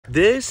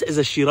This is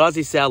a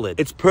Shirazi salad.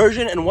 It's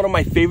Persian and one of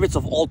my favorites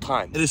of all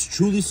time. It is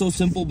truly so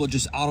simple, but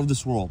just out of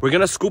this world. We're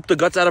gonna scoop the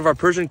guts out of our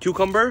Persian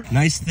cucumber.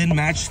 Nice thin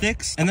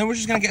matchsticks. And then we're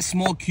just gonna get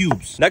small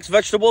cubes. Next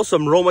vegetable,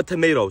 some Roma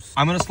tomatoes.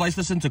 I'm gonna slice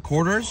this into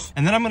quarters.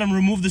 And then I'm gonna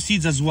remove the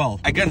seeds as well.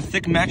 Again,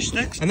 thick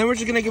matchsticks. And then we're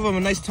just gonna give them a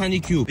nice tiny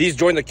cube. These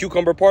join the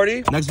cucumber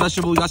party. Next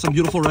vegetable, we got some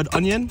beautiful red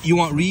onion. You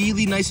want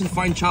really nice and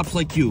fine chops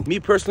like you. Me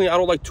personally, I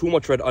don't like too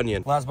much red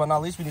onion. Last but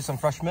not least, we need some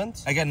fresh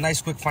mint. Again,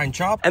 nice quick fine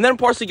chop. And then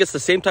parsley gets the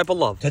same type of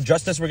love. To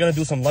adjust this, we're gonna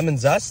do some lemon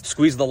zest.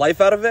 Squeeze the life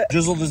out of it.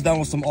 Drizzle this down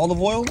with some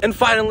olive oil. And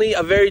finally,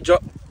 a very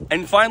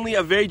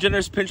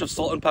generous pinch of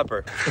salt and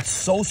pepper. It's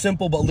so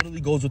simple, but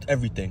literally goes with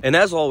everything. And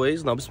as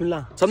always, now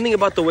bismillah. Something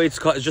about the way it's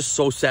cut is just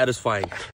so satisfying.